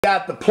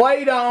Got the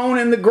plate on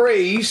and the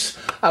grease.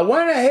 I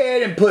went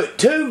ahead and put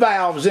 2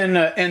 valves in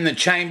the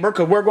chamber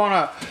because we're going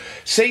to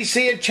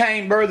CC a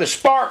chamber, the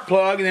spark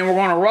plug, and then we're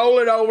going to roll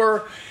it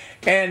over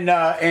and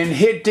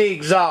hit the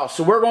exhaust.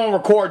 So we're going to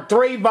record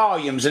 3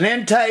 volumes, an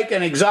intake,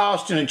 an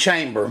exhaust, and a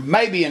chamber.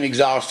 Maybe an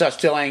exhaust, I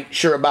still ain't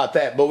sure about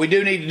that. But we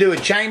do need to do a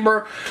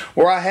chamber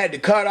where I had to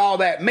cut all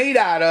that meat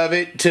out of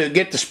it to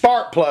get the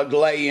spark plug to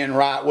lay in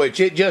right, which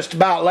it just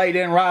about laid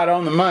in right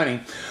on the money.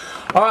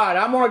 All right,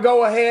 I'm going to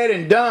go ahead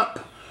and dump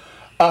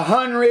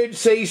 100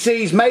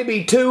 cc's,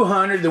 maybe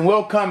 200, then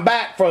we'll come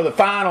back for the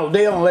final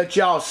deal and let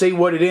y'all see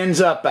what it ends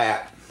up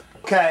at.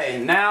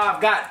 Okay, now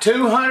I've got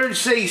 200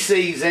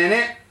 cc's in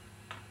it.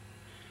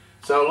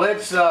 So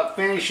let's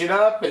finish it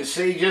up and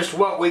see just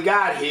what we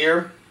got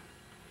here.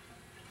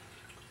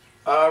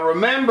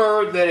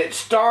 Remember that it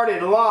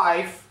started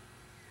life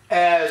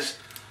as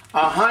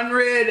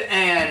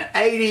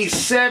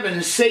 187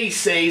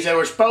 cc's. They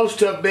were supposed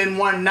to have been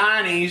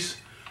 190s,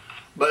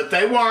 but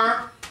they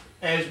weren't.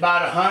 It's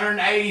about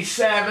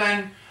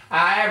 187.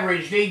 I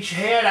averaged each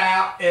head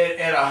out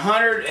at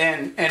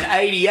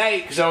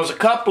 188 because there was a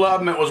couple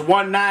of them it was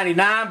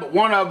 199, but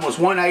one of them was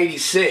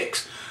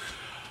 186.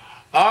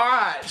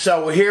 Alright,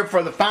 so we're here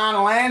for the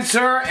final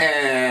answer,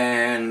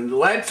 and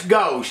let's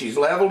go. She's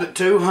leveled at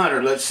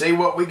 200. Let's see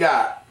what we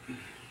got.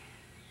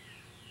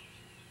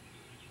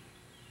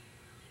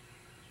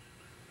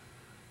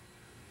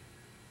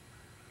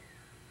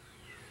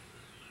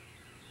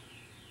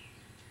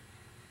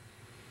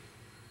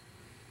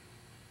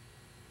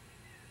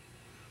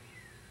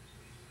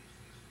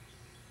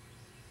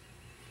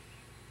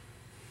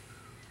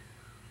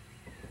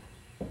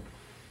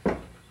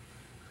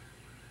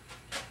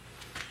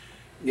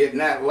 Getting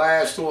that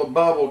last little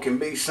bubble can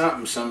be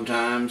something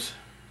sometimes.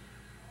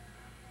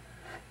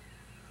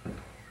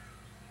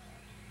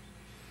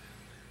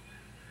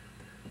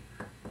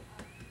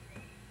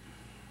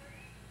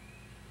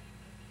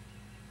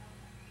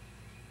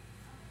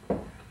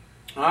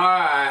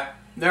 Alright,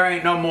 there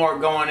ain't no more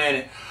going in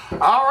it.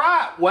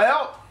 Alright,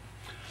 well,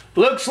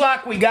 looks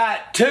like we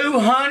got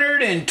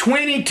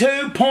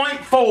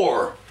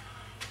 222.4.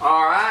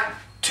 Alright.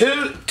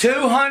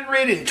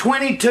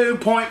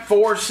 222.4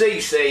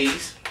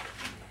 cc's.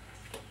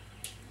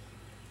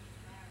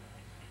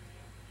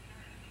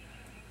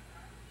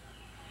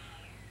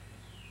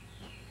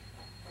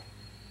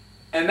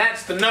 And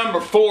that's the number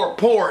 4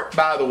 port,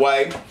 by the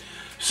way.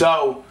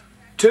 So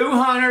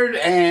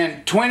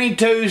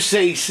 222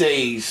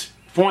 cc's.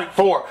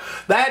 0.4.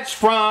 That's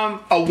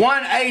from a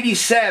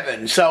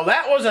 187. So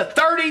that was a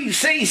 30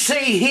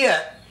 cc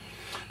hit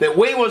that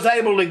we was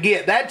able to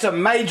get. That's a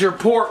major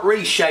port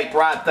reshape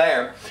right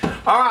there.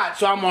 Alright,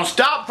 so I'm going to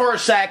stop for a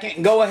second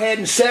and go ahead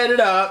and set it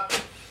up.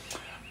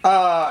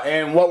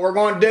 And what we're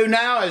going to do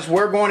now is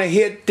we're going to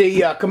hit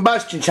the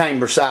combustion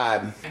chamber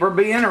side. We'll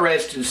be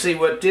interested to see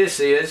what this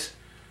is.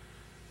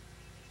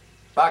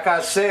 Like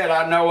I said,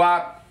 I know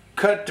I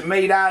cut the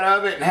meat out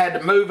of it and had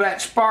to move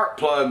that spark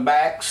plug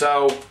back,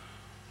 so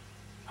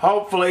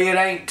hopefully it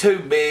ain't too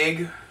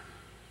big.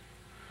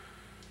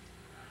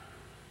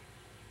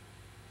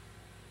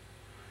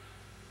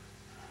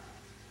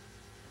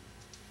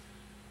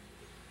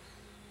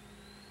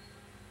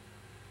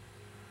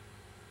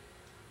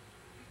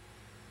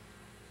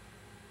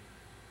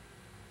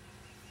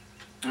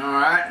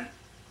 Alright,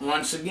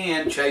 once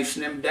again,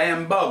 chasing them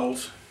damn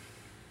bubbles.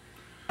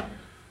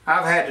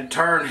 I've had to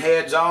turn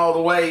heads all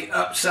the way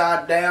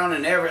upside down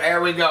and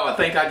there we go. I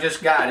think I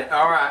just got it.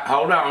 Alright,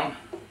 hold on.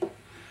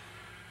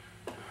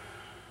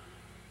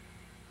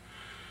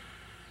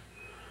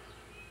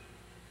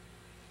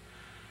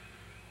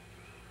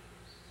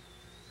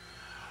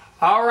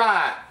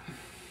 Alright.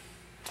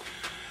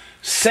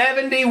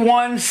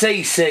 71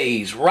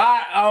 cc's,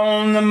 right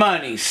on the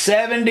money.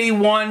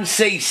 71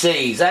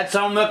 cc's. That's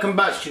on the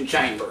combustion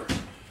chamber.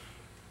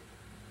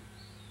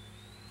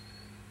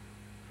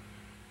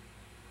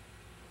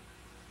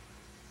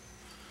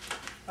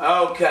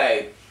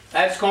 Okay,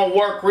 that's going to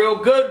work real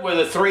good with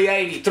a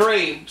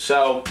 383.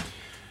 So,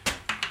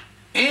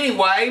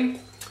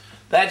 anyway,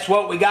 that's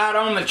what we got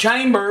on the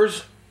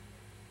chambers.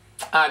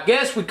 I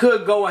guess we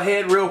could go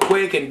ahead real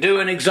quick and do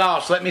an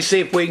exhaust. Let me see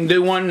if we can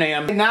do one of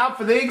them. Now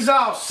for the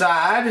exhaust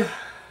side,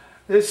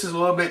 this is a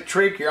little bit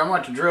trickier. I'm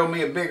going to drill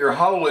me a bigger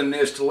hole in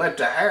this to let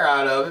the air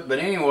out of it. But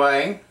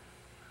anyway,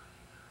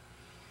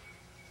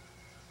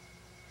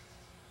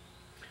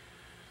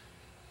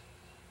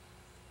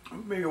 I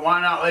figure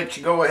why not let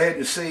you go ahead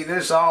and see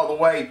this all the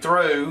way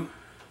through.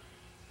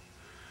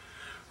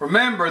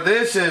 Remember,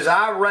 this is,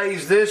 I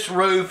raised this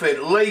roof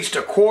at least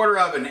 1/4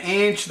 of an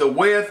inch. The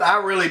width, I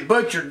really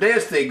butchered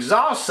this. The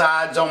exhaust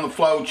sides on the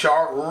flow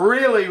chart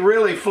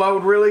really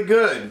flowed really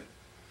good.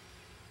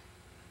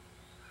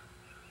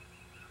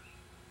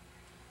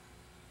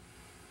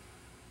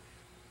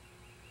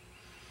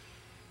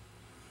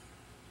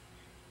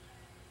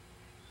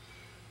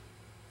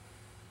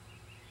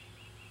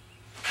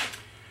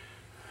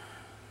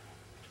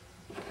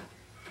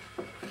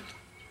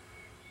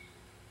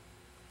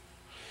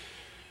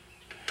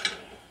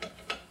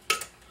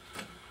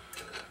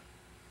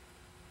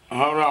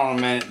 Hold on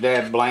a minute,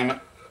 Dad, blame it.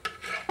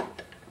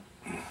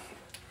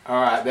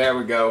 Alright, there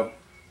we go.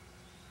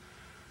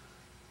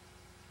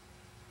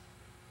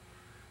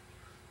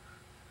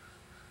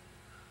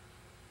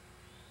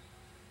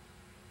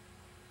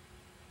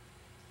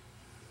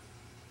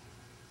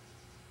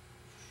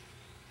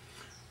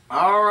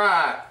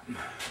 Alright.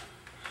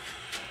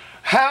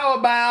 How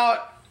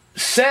about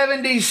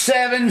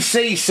 77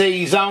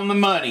 cc's on the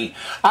money?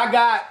 I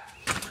got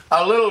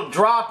a little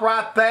drop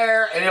right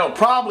there, and it'll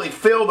probably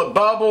fill the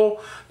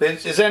bubble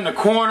that is in the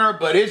corner,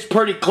 but it's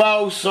pretty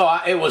close. So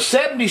it was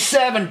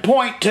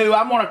 77.2.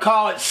 I'm going to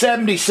call it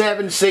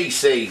 77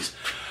 cc's.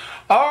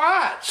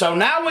 Alright, so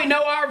now we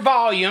know our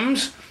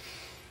volumes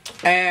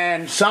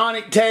and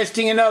sonic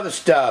testing and other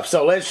stuff.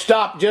 So let's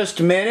stop just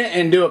a minute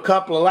and do a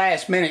couple of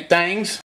last minute things.